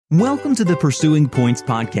Welcome to the Pursuing Points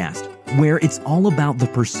podcast, where it's all about the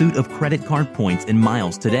pursuit of credit card points and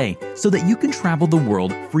miles today so that you can travel the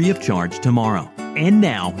world free of charge tomorrow. And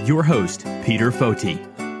now, your host, Peter Foti.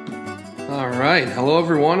 All right. Hello,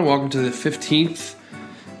 everyone. Welcome to the 15th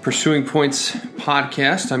Pursuing Points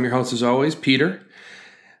podcast. I'm your host, as always, Peter.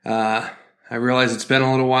 I realize it's been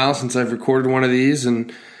a little while since I've recorded one of these,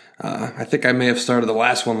 and I think I may have started the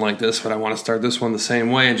last one like this, but I want to start this one the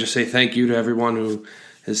same way and just say thank you to everyone who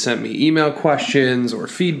has sent me email questions or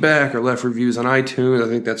feedback or left reviews on iTunes. I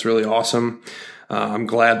think that's really awesome. I'm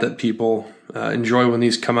glad that people enjoy when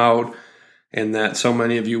these come out and that so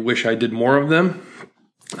many of you wish I did more of them.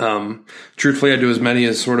 Truthfully, I do as many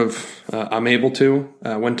as sort of I'm able to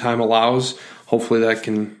when time allows. Hopefully that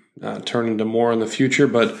can turn into more in the future.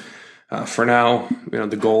 But for now,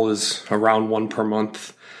 the goal is around one per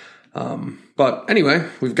month. But anyway,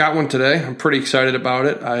 we've got one today. I'm pretty excited about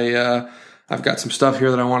it. I've got some stuff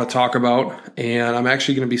here that I want to talk about, and I'm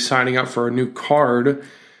actually going to be signing up for a new card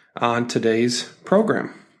on today's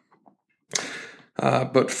program.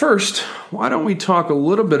 But first, why don't we talk a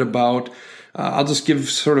little bit about, I'll just give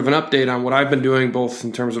sort of an update on what I've been doing both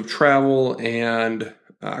in terms of travel and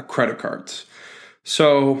credit cards.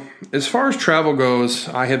 So as far as travel goes,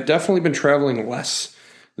 I have definitely been traveling less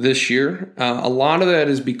this year. A lot of that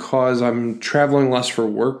is because I'm traveling less for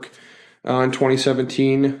work in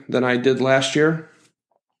 2017 than I did last year.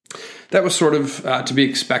 That was sort of to be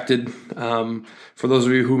expected for those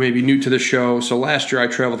of you who may be new to the show. So last year I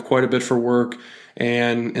traveled quite a bit for work,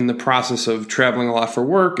 and in the process of traveling a lot for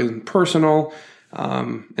work and personal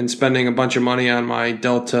and spending a bunch of money on my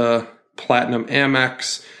Delta Platinum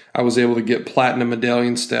Amex, I was able to get Platinum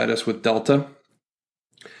Medallion status with Delta.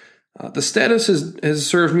 The status has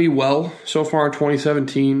served me well so far in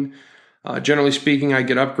 2017. Generally speaking, I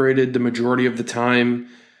get upgraded the majority of the time.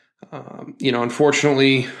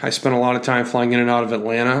 Unfortunately, I spent a lot of time flying in and out of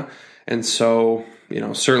Atlanta. And so,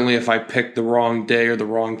 certainly if I pick the wrong day or the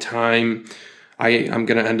wrong time, I'm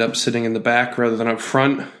going to end up sitting in the back rather than up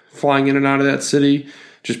front flying in and out of that city,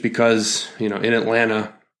 just because, in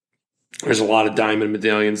Atlanta, there's a lot of diamond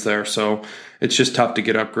medallions there. So it's just tough to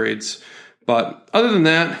get upgrades. But other than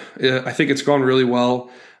that, I think it's gone really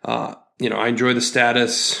well. I enjoy the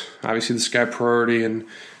status, obviously the Sky Priority and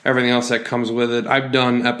everything else that comes with it. I've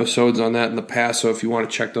done episodes on that in the past, so if you want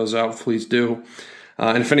to check those out, please do.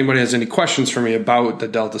 And if anybody has any questions for me about the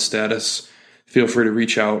Delta status, feel free to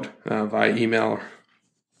reach out via email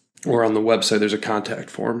or on the website. There's a contact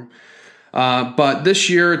form. But this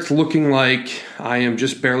year, it's looking like I am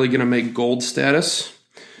just barely going to make gold status.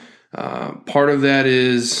 Part of that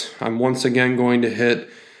is I'm once again going to hit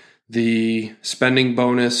the spending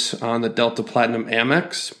bonus on the Delta Platinum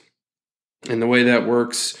Amex. And the way that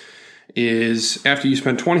works is after you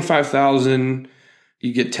spend $25,000,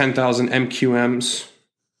 you get 10,000 MQMs.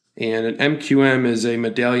 And an MQM is a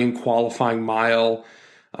medallion qualifying mile.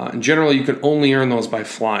 And generally, you can only earn those by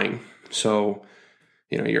flying. So,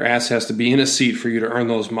 your ass has to be in a seat for you to earn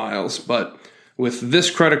those miles. But with this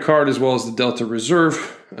credit card, as well as the Delta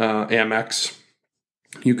Reserve Amex,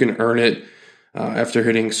 you can earn it after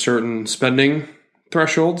hitting certain spending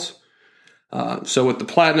thresholds. So with the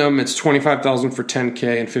Platinum, it's $25,000 for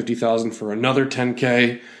 10K and $50,000 for another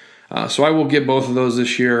 10K. So I will get both of those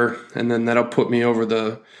this year, and then that'll put me over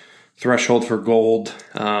the threshold for gold,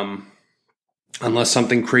 unless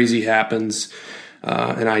something crazy happens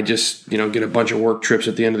and I just get a bunch of work trips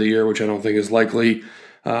at the end of the year, which I don't think is likely.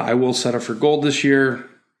 I will set up for gold this year.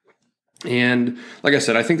 And like I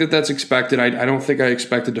said, I think that's expected. I don't think I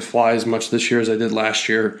expected to fly as much this year as I did last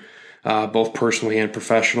year, both personally and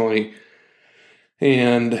professionally.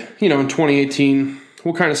 And, in 2018,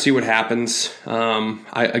 we'll kind of see what happens.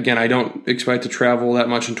 I don't expect to travel that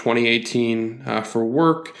much in 2018 for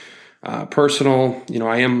work, personal.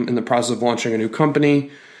 I am in the process of launching a new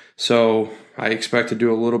company, so I expect to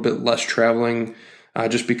do a little bit less traveling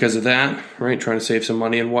just because of that, right? Trying to save some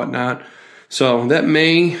money and whatnot. So that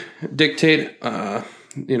may dictate,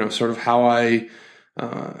 sort of how I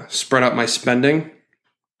spread out my spending.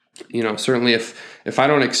 Certainly if I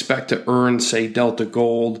don't expect to earn, say, Delta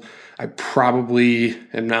Gold, I probably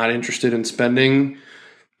am not interested in spending,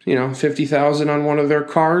 $50,000 on one of their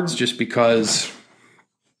cards just because,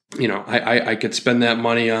 I could spend that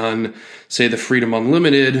money on, say, the Freedom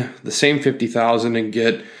Unlimited, the same $50,000 and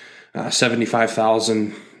get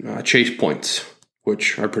 75,000 Chase points,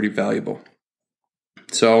 which are pretty valuable.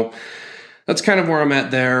 So that's kind of where I'm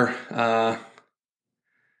at there.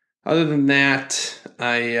 Other than that,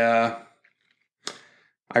 I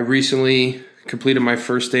recently completed my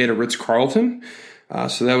first day at a Ritz-Carlton.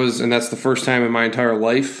 So that's the first time in my entire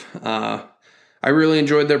life I really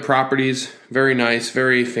enjoyed their properties. Very nice,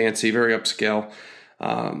 very fancy, very upscale.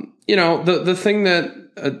 The thing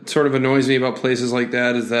that sort of annoys me about places like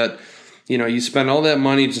that is that, you spend all that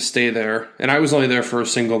money to stay there. And I was only there for a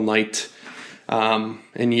single night.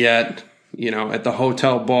 And yet, at the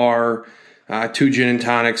hotel bar, 2 gin and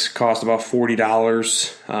tonics cost about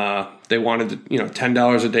 $40. They wanted,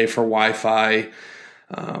 $10 a day for Wi-Fi.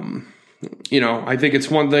 I think it's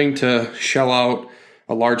one thing to shell out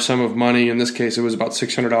a large sum of money. In this case, it was about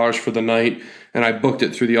 $600 for the night, and I booked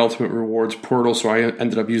it through the Ultimate Rewards portal, so I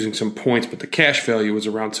ended up using some points, but the cash value was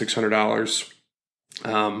around $600.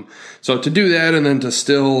 So to do that and then to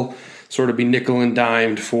still sort of be nickel and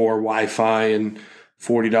dimed for Wi-Fi and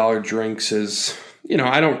 $40 drinks is,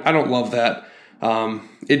 I don't love that.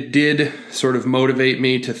 It did sort of motivate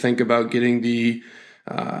me to think about getting the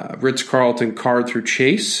Ritz-Carlton card through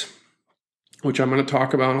Chase, which I'm going to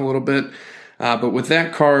talk about in a little bit. But with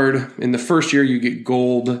that card, in the first year, you get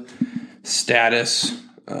gold status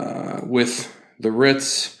with the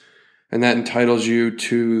Ritz, and that entitles you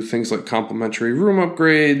to things like complimentary room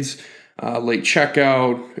upgrades, late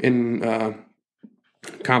checkout, and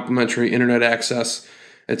complimentary internet access,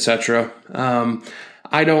 etc.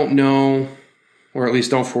 I don't know, or at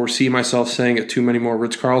least don't foresee myself staying at too many more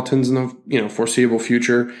Ritz-Carltons in the foreseeable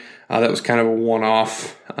future. That was kind of a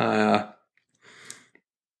one-off.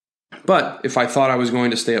 But if I thought I was going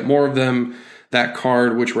to stay at more of them, that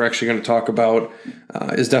card, which we're actually going to talk about,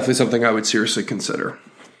 is definitely something I would seriously consider.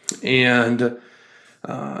 And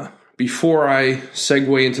before I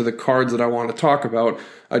segue into the cards that I want to talk about,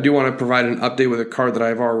 I do want to provide an update with a card that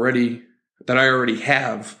I already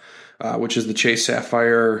have, which is the Chase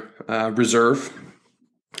Sapphire Reserve.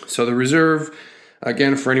 So the Reserve,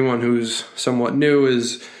 again, for anyone who's somewhat new,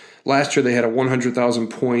 is last year they had a 100,000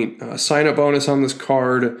 point sign-up bonus on this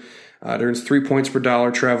card. It earns 3 points per dollar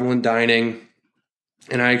travel and dining,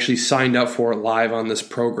 and I actually signed up for it live on this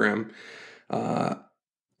program.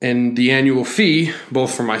 And the annual fee,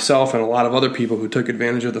 both for myself and a lot of other people who took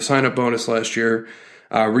advantage of the sign-up bonus last year,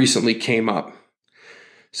 recently came up.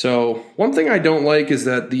 So one thing I don't like is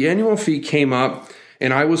that the annual fee came up,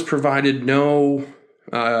 and I was provided no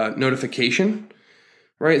notification.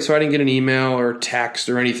 Right, so I didn't get an email or text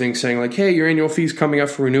or anything saying like, hey, your annual fee's coming up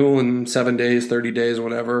for renewal in 7 days, 30 days,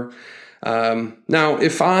 whatever. Now,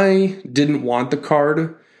 if I didn't want the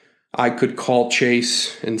card, I could call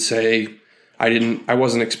Chase and say I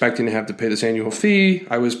wasn't expecting to have to pay this annual fee.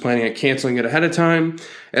 I was planning on canceling it ahead of time,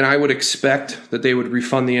 and I would expect that they would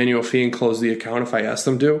refund the annual fee and close the account if I asked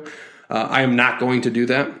them to. I am not going to do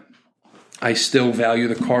that. I still value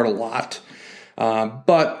the card a lot.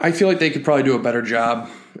 But I feel like they could probably do a better job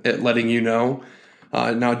at letting you know.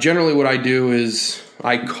 Now, generally what I do is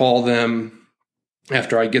I call them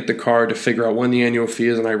after I get the card to figure out when the annual fee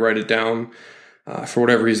is, and I write it down. For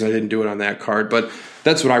whatever reason, I didn't do it on that card. But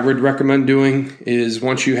that's what I would recommend doing is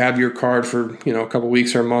once you have your card for a couple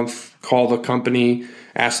weeks or a month, call the company,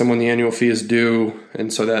 ask them when the annual fee is due,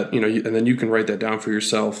 and so that and then you can write that down for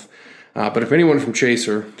yourself. But if anyone from Chase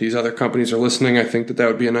or these other companies are listening, I think that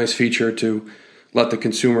would be a nice feature to let the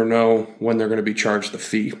consumer know when they're going to be charged the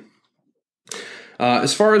fee.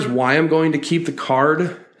 As far as why I'm going to keep the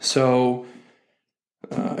card, so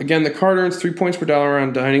again, the card earns 3 points per dollar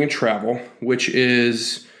on dining and travel, which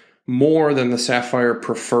is more than the Sapphire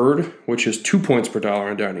Preferred, which is 2 points per dollar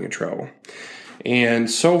on dining and travel.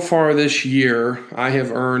 And so far this year, I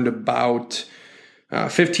have earned about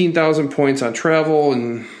 15,000 points on travel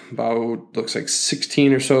and about, looks like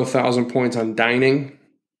 16 or so thousand points on dining.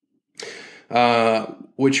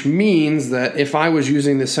 Which means that if I was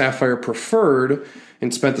using the Sapphire Preferred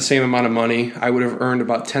and spent the same amount of money, I would have earned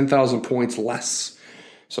about 10,000 points less.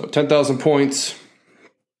 So 10,000 points,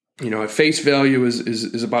 at face value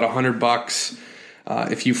is about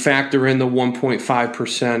 $100. If you factor in the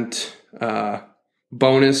 1.5%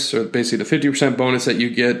 bonus, or basically the 50% bonus that you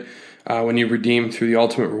get when you redeem through the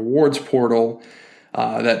Ultimate Rewards portal,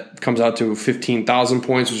 that comes out to 15,000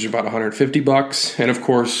 points, which is about $150. And of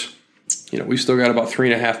course, we've still got about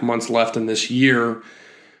 3.5 months left in this year,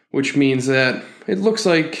 which means that it looks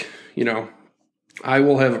like, I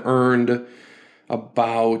will have earned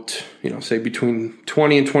about, say between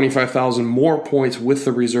 20 and 25,000 more points with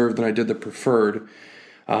the Reserve than I did the Preferred.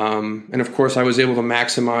 And of course, I was able to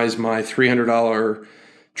maximize my $300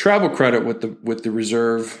 travel credit with the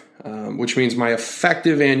Reserve, which means my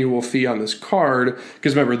effective annual fee on this card,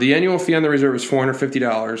 because remember, the annual fee on the Reserve is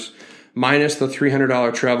 $450, minus the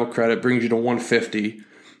 $300 travel credit brings you to $150.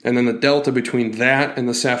 And then the delta between that and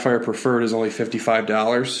the Sapphire Preferred is only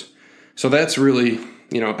 $55. So that's really,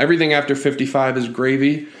 everything after 55 is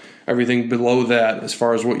gravy. Everything below that, as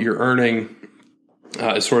far as what you're earning,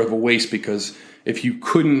 is sort of a waste, because if you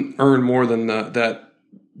couldn't earn more than that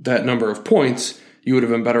number of points, you would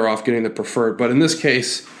have been better off getting the preferred. But in this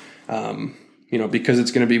case, because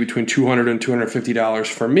it's going to be between $200 and $250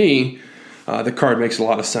 for me, the card makes a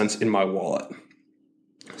lot of sense in my wallet.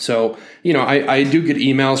 So, I do get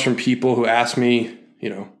emails from people who ask me,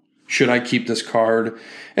 should I keep this card?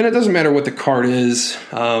 And it doesn't matter what the card is.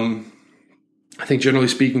 I think generally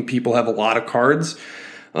speaking, people have a lot of cards.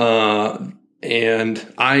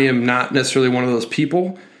 And I am not necessarily one of those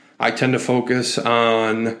people. I tend to focus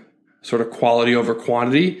on sort of quality over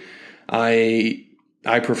quantity. I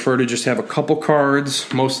prefer to just have a couple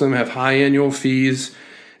cards. Most of them have high annual fees,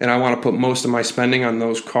 and I want to put most of my spending on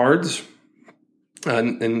those cards.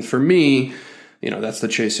 And for me, that's the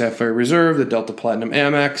Chase Sapphire Reserve, the Delta Platinum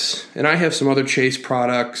Amex, and I have some other Chase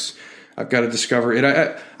products. I've got to discover it.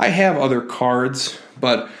 I have other cards,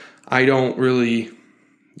 but I don't really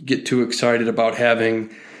get too excited about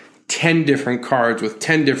having 10 different cards with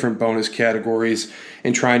 10 different bonus categories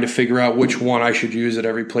and trying to figure out which one I should use at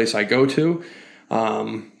every place I go to.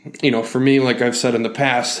 For me, like I've said in the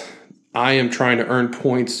past, I am trying to earn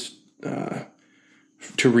points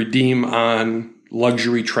to redeem on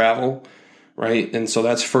luxury travel, right? And so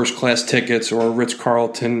that's first class tickets or a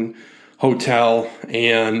Ritz-Carlton hotel,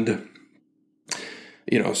 and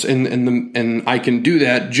and I can do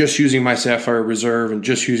that just using my Sapphire Reserve and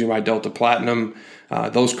just using my Delta Platinum.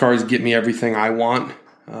 Those cards get me everything I want.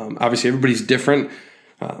 Obviously, everybody's different.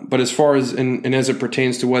 But as far as, and as it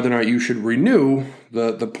pertains to whether or not you should renew,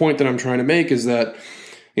 the point that I'm trying to make is that,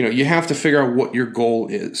 you have to figure out what your goal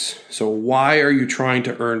is. So why are you trying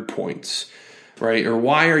to earn points, right? Or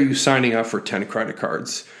why are you signing up for 10 credit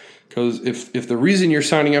cards? Because if the reason you're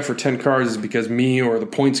signing up for 10 cards is because me or the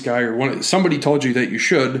points guy or somebody told you that you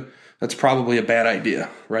should, that's probably a bad idea,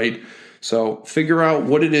 right? So figure out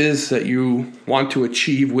what it is that you want to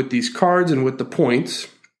achieve with these cards and with the points,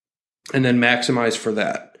 and then maximize for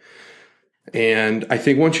that. And I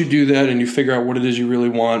think once you do that and you figure out what it is you really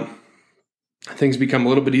want, things become a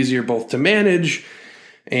little bit easier both to manage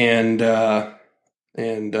and the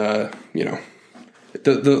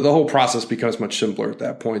whole process becomes much simpler at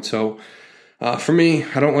that point. So for me,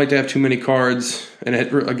 I don't like to have too many cards. And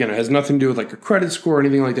it has nothing to do with like a credit score or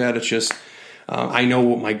anything like that. It's just I know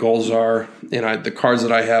what my goals are. And the cards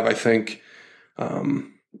that I have, I think,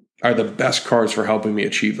 are the best cards for helping me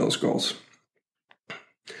achieve those goals.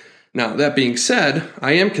 Now, that being said,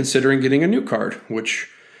 I am considering getting a new card, which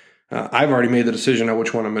I've already made the decision on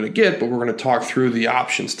which one I'm going to get, but we're going to talk through the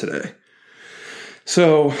options today.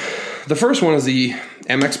 So the first one is the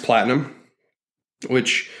Amex Platinum,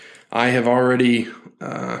 which I have already,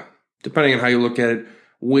 depending on how you look at it,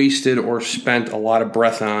 wasted or spent a lot of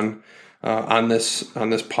breath on this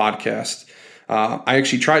podcast. I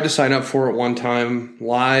actually tried to sign up for it one time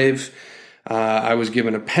live. I was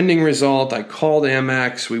given a pending result. I called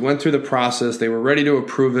Amex. We went through the process. They were ready to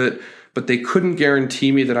approve it, but they couldn't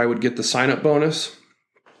guarantee me that I would get the sign-up bonus.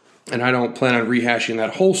 And I don't plan on rehashing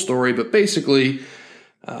that whole story, but basically,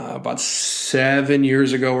 about 7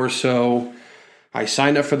 years ago or so, I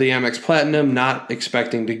signed up for the Amex Platinum, not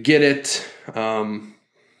expecting to get it.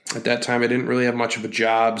 At that time, I didn't really have much of a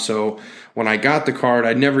job, so when I got the card,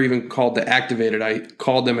 I never even called to activate it. I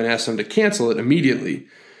called them and asked them to cancel it immediately.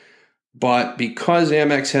 But because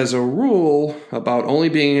Amex has a rule about only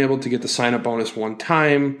being able to get the sign-up bonus one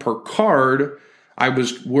time per card, I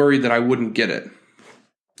was worried that I wouldn't get it.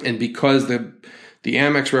 And because the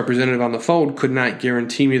Amex representative on the phone could not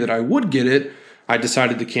guarantee me that I would get it, I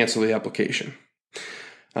decided to cancel the application.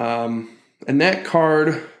 And that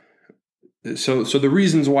card, so the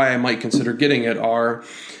reasons why I might consider getting it are,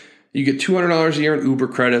 you get $200 a year in Uber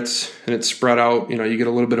credits, and it's spread out. You get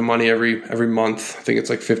a little bit of money every month. I think it's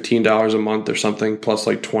like $15 a month or something, plus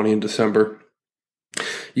like $20 in December.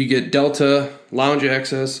 You get Delta Lounge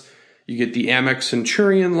Access. You get the Amex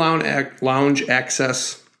Centurion Lounge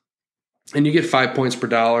Access. And you get 5 points per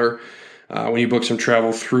dollar when you book some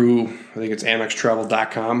travel through, I think it's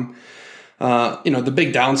AmexTravel.com. The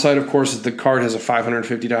big downside, of course, is the card has a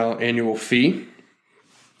 $550 annual fee,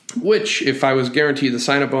 which, if I was guaranteed the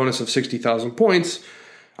sign-up bonus of 60,000 points,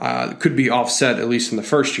 could be offset at least in the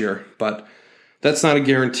first year. But that's not a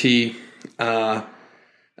guarantee. I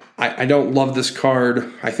don't love this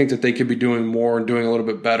card. I think that they could be doing more and doing a little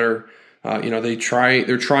bit better.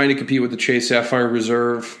 They're trying to compete with the Chase Sapphire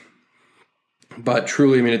Reserve. But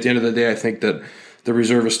truly, at the end of the day, I think that the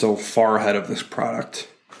Reserve is still far ahead of this product.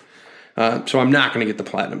 So I'm not going to get the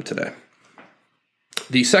Platinum today.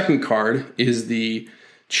 The second card is the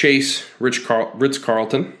Chase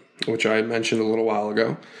Ritz-Carlton, which I mentioned a little while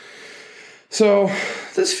ago. So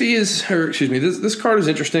this card is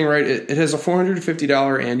interesting, right? It has a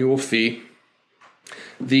 $450 annual fee.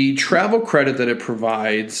 The travel credit that it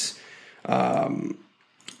provides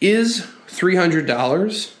is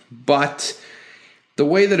 $300, but the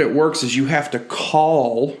way that it works is you have to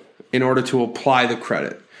call in order to apply the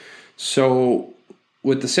credit. So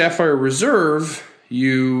with the Sapphire Reserve,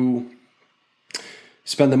 you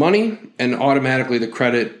spend the money and automatically the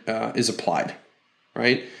credit is applied,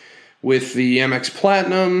 right? With the Amex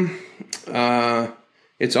Platinum,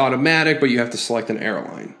 it's automatic, but you have to select an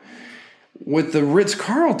airline. With the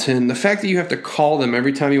Ritz-Carlton, the fact that you have to call them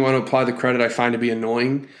every time you want to apply the credit, I find to be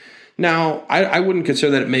annoying. Now, I wouldn't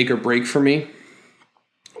consider that make or break for me,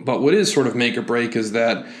 but what is sort of make or break is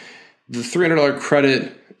that the $300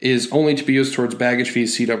 credit is only to be used towards baggage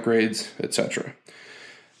fees, seat upgrades, etc.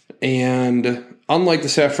 And unlike the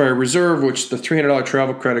Sapphire Reserve, which the $300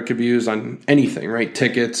 travel credit could be used on anything, right?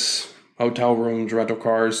 Tickets, hotel rooms, rental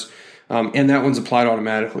cars, and that one's applied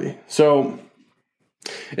automatically. So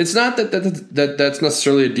it's not that's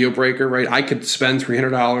necessarily a deal breaker, right? I could spend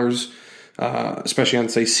 $300, especially on,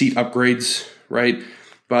 say, seat upgrades, right?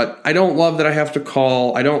 But I don't love that I have to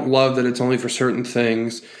call. I don't love that it's only for certain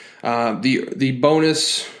things. The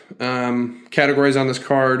bonus categories on this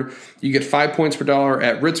card, you get 5 points per dollar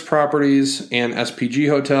at Ritz properties and SPG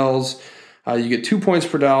hotels. You get 2 points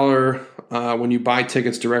per dollar when you buy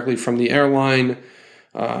tickets directly from the airline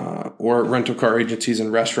or rental car agencies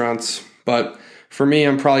and restaurants. But for me,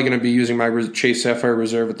 I'm probably going to be using my Chase Sapphire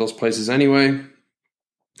Reserve at those places anyway.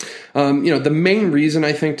 The main reason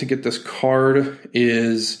I think to get this card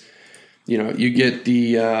is, you get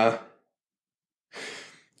the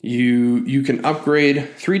you can upgrade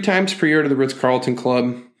 3 times per year to the Ritz-Carlton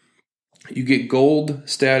Club. You get gold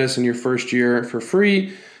status in your first year for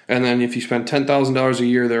free, and then if you spend $10,000 a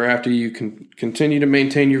year thereafter, you can continue to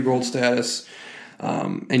maintain your gold status,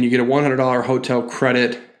 and you get a $100 hotel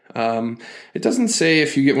credit. It doesn't say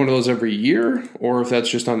if you get one of those every year or if that's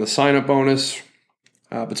just on the sign-up bonus.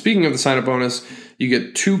 But speaking of the sign-up bonus, you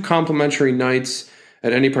get 2 complimentary nights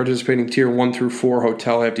at any participating tier 1 through 4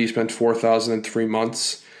 hotel after you spend $4,000 in 3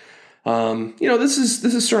 months. This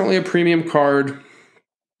is certainly a premium card.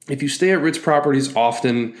 If you stay at Ritz properties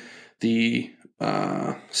often, the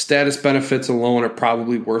status benefits alone are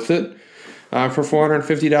probably worth it for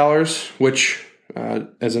 $450, which,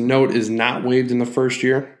 as a note, is not waived in the first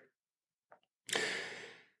year.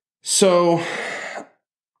 So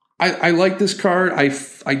I like this card.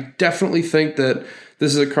 I definitely think that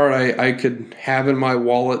this is a card I could have in my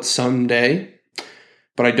wallet someday,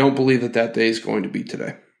 but I don't believe that day is going to be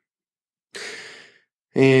today.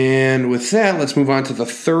 And with that, let's move on to the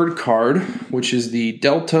third card, which is the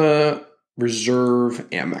Delta Reserve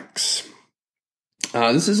Amex.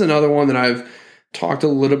 This is another one that I've talked a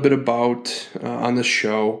little bit about on the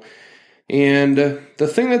show. And the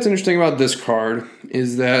thing that's interesting about this card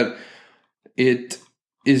is that it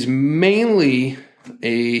is mainly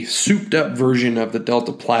a souped up version of the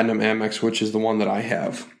Delta Platinum Amex, which is the one that I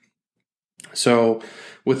have. So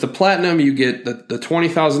with the Platinum, you get the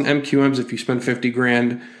 20,000 MQMs if you spend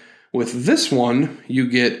 $50,000. With this one, you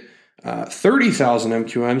get 30,000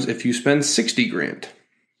 MQMs if you spend $60,000.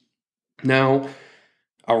 Now,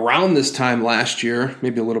 around this time last year,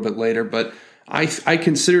 maybe a little bit later, but I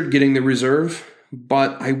considered getting the Reserve,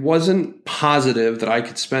 but I wasn't positive that I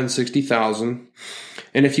could spend $60,000.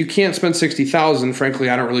 And if you can't spend $60,000, frankly,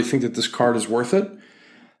 I don't really think that this card is worth it.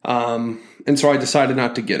 And so I decided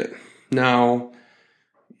not to get it. Now,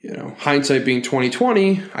 hindsight being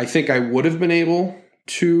 2020, I think I would have been able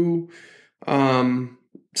to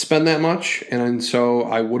spend that much, and so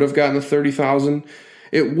I would have gotten the $30,000.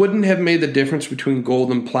 It wouldn't have made the difference between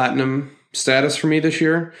gold and platinum status for me this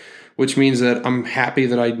year, which means that I'm happy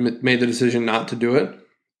that I made the decision not to do it.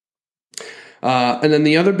 And then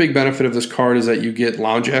the other big benefit of this card is that you get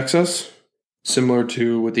lounge access, similar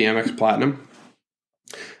to with the Amex Platinum.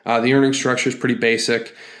 The earning structure is pretty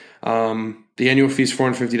basic. The annual fee is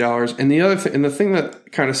 $450. And the thing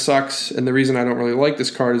that kind of sucks, and the reason I don't really like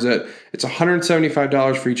this card, is that it's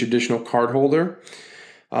 $175 for each additional card holder.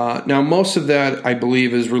 Now, most of that, I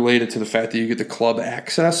believe, is related to the fact that you get the club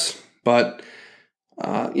access. But,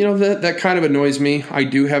 that kind of annoys me. I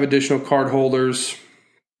do have additional card holders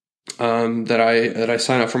that I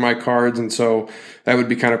sign up for my cards, and so that would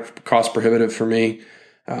be kind of cost prohibitive for me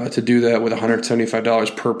to do that with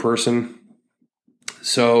 $175 per person.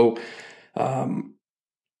 So,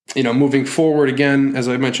 moving forward, again, as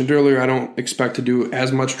I mentioned earlier, I don't expect to do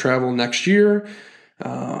as much travel next year.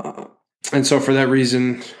 And so for that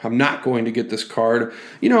reason, I'm not going to get this card.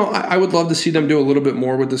 I would love to see them do a little bit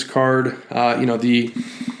more with this card. The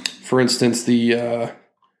For instance, the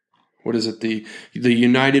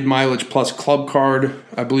United Mileage Plus Club Card,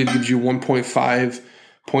 I believe, gives you 1.5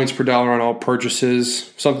 points per dollar on all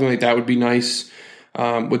purchases. Something like that would be nice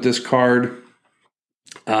with this card.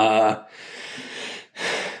 A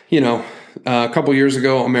couple years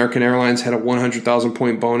ago, American Airlines had a 100,000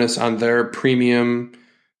 point bonus on their premium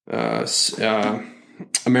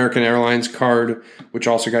American Airlines card, which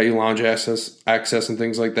also got you lounge access and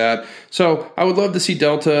things like that. So I would love to see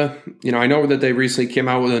Delta. I know that they recently came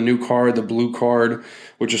out with a new card, the Blue Card,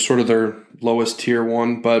 which is sort of their lowest tier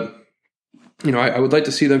one. But, I would like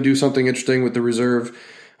to see them do something interesting with the Reserve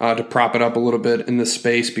to prop it up a little bit in this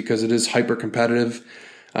space because it is hyper competitive.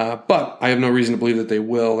 But I have no reason to believe that they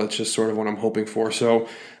will. That's just sort of what I'm hoping for. So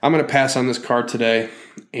I'm going to pass on this card today.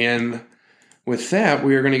 And with that,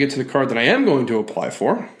 we are going to get to the card that I am going to apply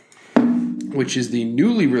for, which is the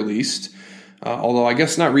newly released, although I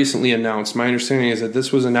guess not recently announced. My understanding is that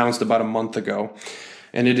this was announced about a month ago,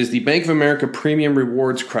 and it is the Bank of America Premium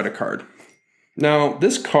Rewards Credit Card. Now,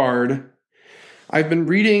 this card, I've been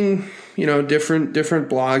reading, different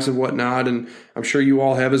blogs and whatnot, and I'm sure you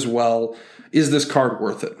all have as well. Is this card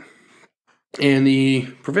worth it? And the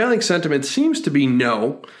prevailing sentiment seems to be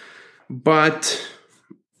no, but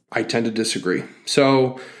I tend to disagree.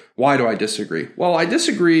 So why do I disagree? Well, I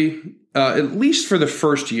disagree at least for the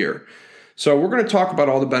first year. So we're going to talk about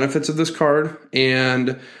all the benefits of this card.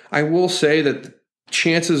 And I will say that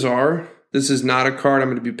chances are this is not a card I'm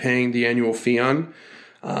going to be paying the annual fee on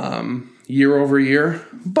year over year.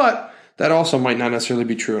 But that also might not necessarily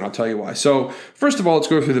be true, and I'll tell you why. So first of all, let's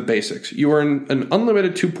go through the basics. You earn an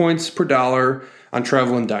unlimited 2 points per dollar on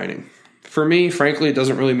travel and dining. For me, frankly, it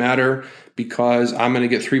doesn't really matter because I'm going to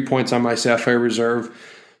get 3 points on my Sapphire Reserve,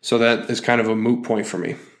 so that is kind of a moot point for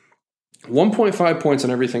me. 1.5 points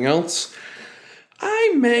on everything else.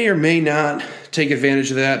 I may or may not take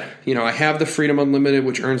advantage of that. I have the Freedom Unlimited,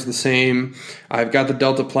 which earns the same. I've got the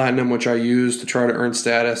Delta Platinum, which I use to try to earn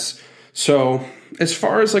status. So as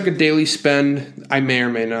far as like a daily spend, I may or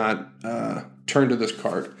may not turn to this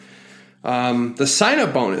card. The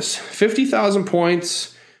sign-up bonus, 50,000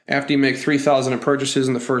 points after you make 3,000 in purchases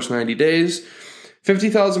in the first 90 days.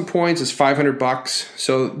 50,000 points is $500.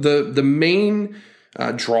 So the main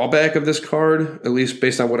drawback of this card, at least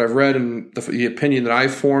based on what I've read and the opinion that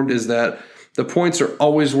I've formed, is that the points are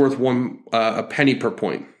always worth a penny per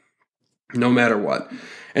point, no matter what.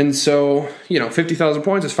 And so, 50,000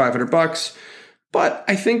 points is $500. But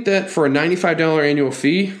I think that for a $95 annual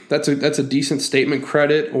fee, that's a decent statement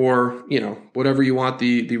credit, or whatever you want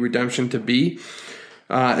the redemption to be,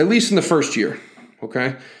 at least in the first year.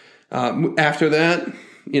 Okay. After that,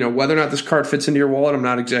 whether or not this card fits into your wallet, I'm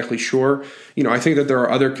not exactly sure. I think that there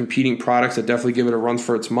are other competing products that definitely give it a run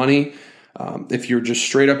for its money. If you're just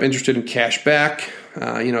straight up interested in cash back,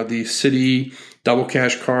 the Citi Double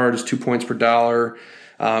Cash card is 2 points per dollar.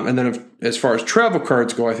 And then as far as travel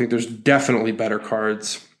cards go, I think there's definitely better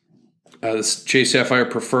cards. This Chase Sapphire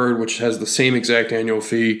Preferred, which has the same exact annual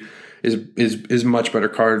fee, is much better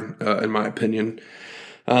card in my opinion.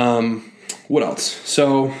 What else?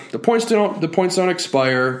 So the points don't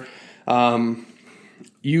expire.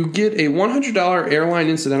 You get a $100 airline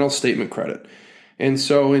incidental statement credit, and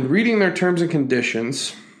so in reading their terms and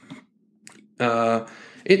conditions,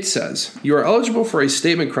 it says you are eligible for a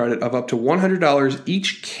statement credit of up to $100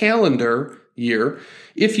 each calendar year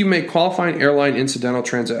if you make qualifying airline incidental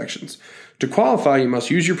transactions. To qualify, you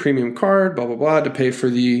must use your premium card, blah, blah, blah, to pay for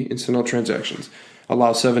the incidental transactions.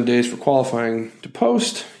 Allow 7 days for qualifying to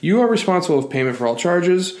post. You are responsible of payment for all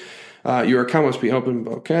charges. Your account must be open.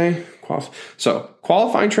 Okay. So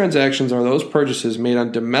qualifying transactions are those purchases made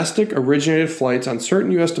on domestic originated flights on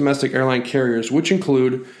certain U.S. domestic airline carriers, which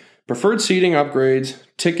include preferred seating upgrades,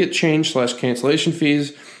 ticket change / cancellation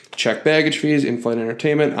fees, checked baggage fees, in-flight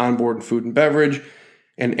entertainment, onboard food and beverage,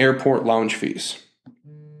 and airport lounge fees.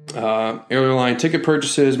 Airline ticket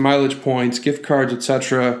purchases, mileage points, gift cards,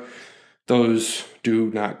 etc., those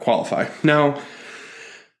do not qualify. Now,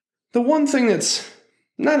 the one thing that's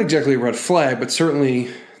not exactly a red flag, but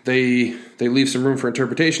certainly they leave some room for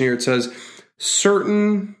interpretation here. It says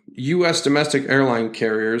certain U.S. domestic airline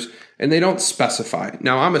carriers, and they don't specify.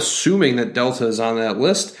 Now, I'm assuming that Delta is on that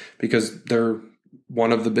list because they're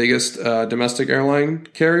one of the biggest domestic airline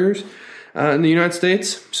carriers in the United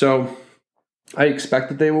States. So I expect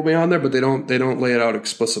that they will be on there, but they don't lay it out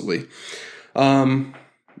explicitly.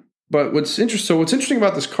 But what's interesting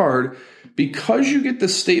about this card, because you get the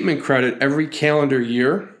statement credit every calendar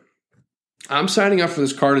year, I'm signing up for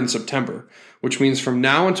this card in September, which means from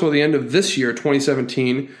now until the end of this year,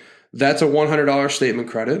 2017, that's a $100 statement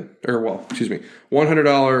credit,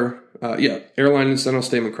 $100 airline incidental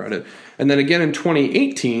statement credit. And then again in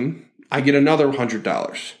 2018, I get another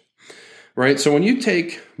 $100, right? So when you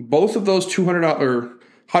take both of those $100 in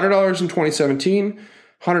 2017,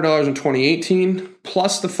 $100 in 2018,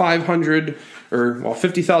 plus the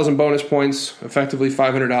 50,000 bonus points, effectively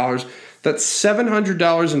 $500, that's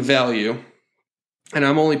 $700 in value, and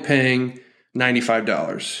I'm only paying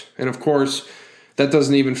 $95. And of course, that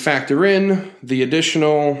doesn't even factor in the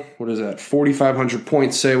additional, 4,500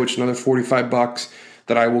 points, say, which is another $45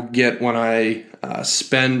 that I will get when I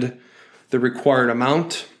spend the required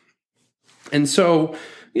amount. And so,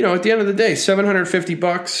 at the end of the day,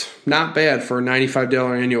 $750, not bad for a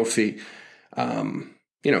 $95 annual fee.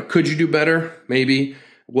 Could you do better? Maybe.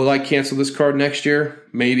 Will I cancel this card next year?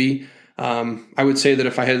 Maybe. I would say that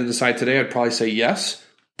if I had to decide today, I'd probably say yes.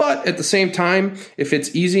 But at the same time, if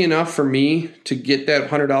it's easy enough for me to get that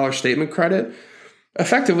 $100 statement credit,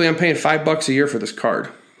 effectively I'm paying $5 a year for this card.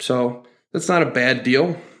 So that's not a bad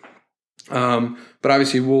deal. But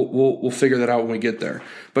obviously we'll figure that out when we get there.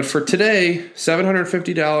 But for today,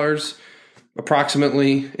 $750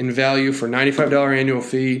 approximately in value for $95 annual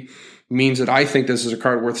fee means that I think this is a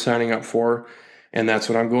card worth signing up for, and that's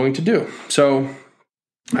what I'm going to do. So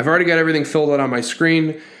I've already got everything filled out on my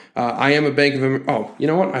screen. I am a Bank of America. Oh, you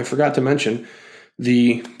know what? I forgot to mention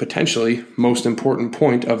the potentially most important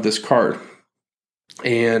point of this card.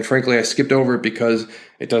 And frankly, I skipped over it because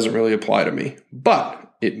it doesn't really apply to me,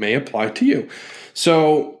 but it may apply to you.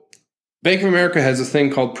 So Bank of America has a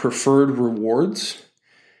thing called Preferred Rewards.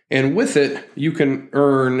 And with it, you can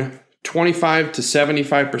earn 25 to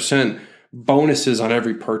 75% bonuses on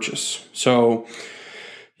every purchase. So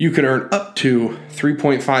you can earn up to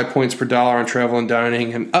 3.5 points per dollar on travel and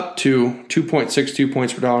dining and up to 2.62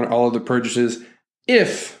 points per dollar on all of the purchases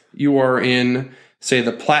if you are in, say,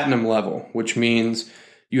 the platinum level, which means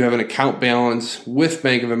you have an account balance with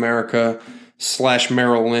Bank of America /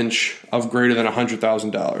 Merrill Lynch of greater than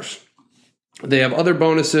 $100,000. They have other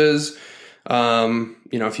bonuses,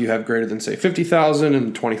 if you have greater than, say, $50,000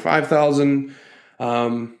 and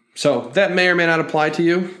 $25,000. So that may or may not apply to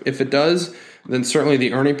you. If it does, then certainly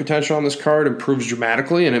the earning potential on this card improves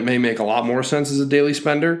dramatically, and it may make a lot more sense as a daily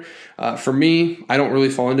spender. For me, I don't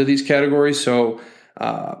really fall into these categories, so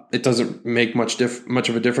it doesn't make much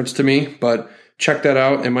of a difference to me. But check that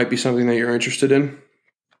out. It might be something that you're interested in.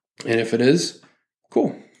 And if it is,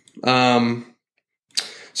 cool.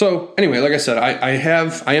 So anyway, like I said, I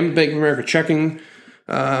am a Bank of America checking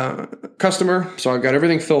customer, so I've got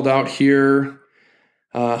everything filled out here.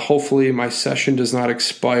 Hopefully my session does not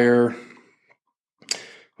expire.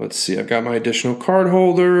 Let's see, I've got my additional card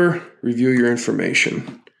holder. Review your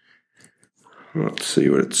information. Let's see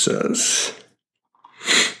what it says.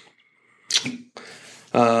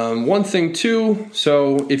 One thing too,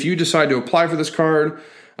 so if you decide to apply for this card,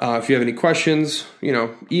 if you have any questions,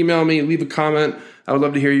 email me, leave a comment. I would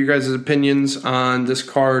love to hear you guys' opinions on this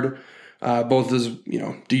card. Both as,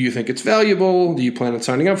 do you think it's valuable? Do you plan on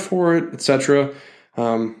signing up for it, etc.?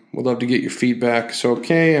 Would love to get your feedback. So,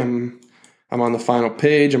 okay, I'm on the final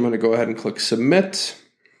page. I'm going to go ahead and click submit.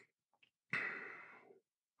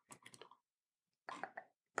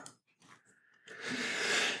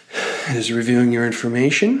 It is reviewing your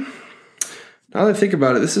information. Now that I think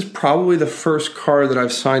about it, this is probably the first card that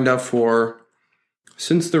I've signed up for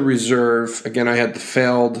since the reserve. Again, I had the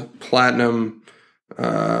failed platinum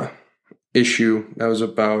issue. That was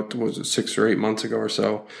about, 6 or 8 months ago or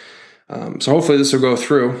so. So hopefully this will go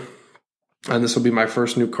through, and this will be my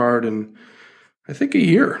first new card in, I think, a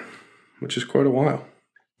year, which is quite a while.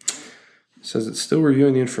 It says it's still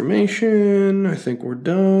reviewing the information. I think we're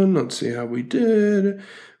done. Let's see how we did.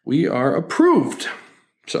 We are approved.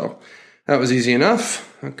 So that was easy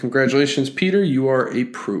enough. Congratulations, Peter. You are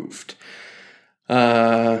approved.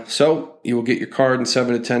 So you will get your card in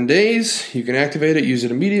 7 to 10 days. You can activate it, use it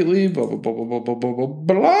immediately, blah, blah, blah, blah, blah, blah, blah,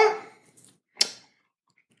 blah.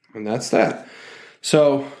 And that's that.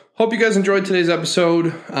 So hope you guys enjoyed today's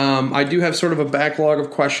episode. I do have sort of a backlog of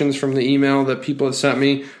questions from the email that people have sent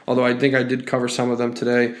me, although I think I did cover some of them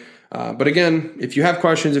today. But again, if you have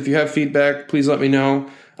questions, if you have feedback, please let me know.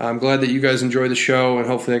 I'm glad that you guys enjoy the show, and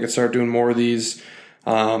hopefully I can start doing more of these.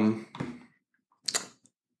 That's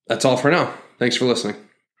all for now. Thanks for listening.